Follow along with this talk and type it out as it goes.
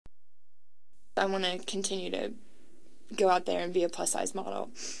I want to continue to go out there and be a plus-size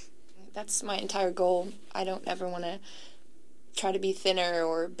model. That's my entire goal. I don't ever want to try to be thinner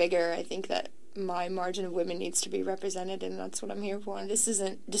or bigger. I think that my margin of women needs to be represented, and that's what I'm here for. And this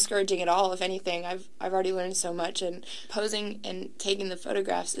isn't discouraging at all. If anything, I've already learned so much, and posing and taking the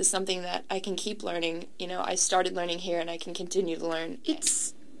photographs is something that I can keep learning. You know, I started learning here, and I can continue to learn.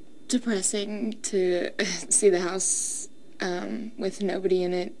 It's depressing to see the house with nobody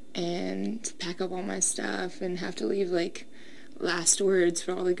in it and pack up all my stuff and have to leave, like, last words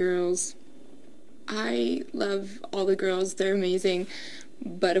for all the girls. I love all the girls. They're amazing.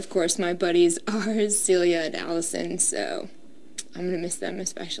 But, of course, my buddies are Celia and Allison, so I'm going to miss them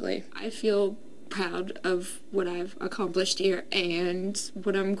especially. I feel proud of what I've accomplished here and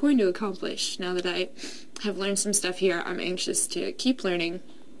what I'm going to accomplish. Now that I have learned some stuff here, I'm anxious to keep learning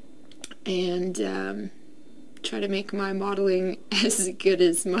and try to make my modeling as good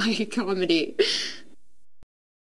as my comedy.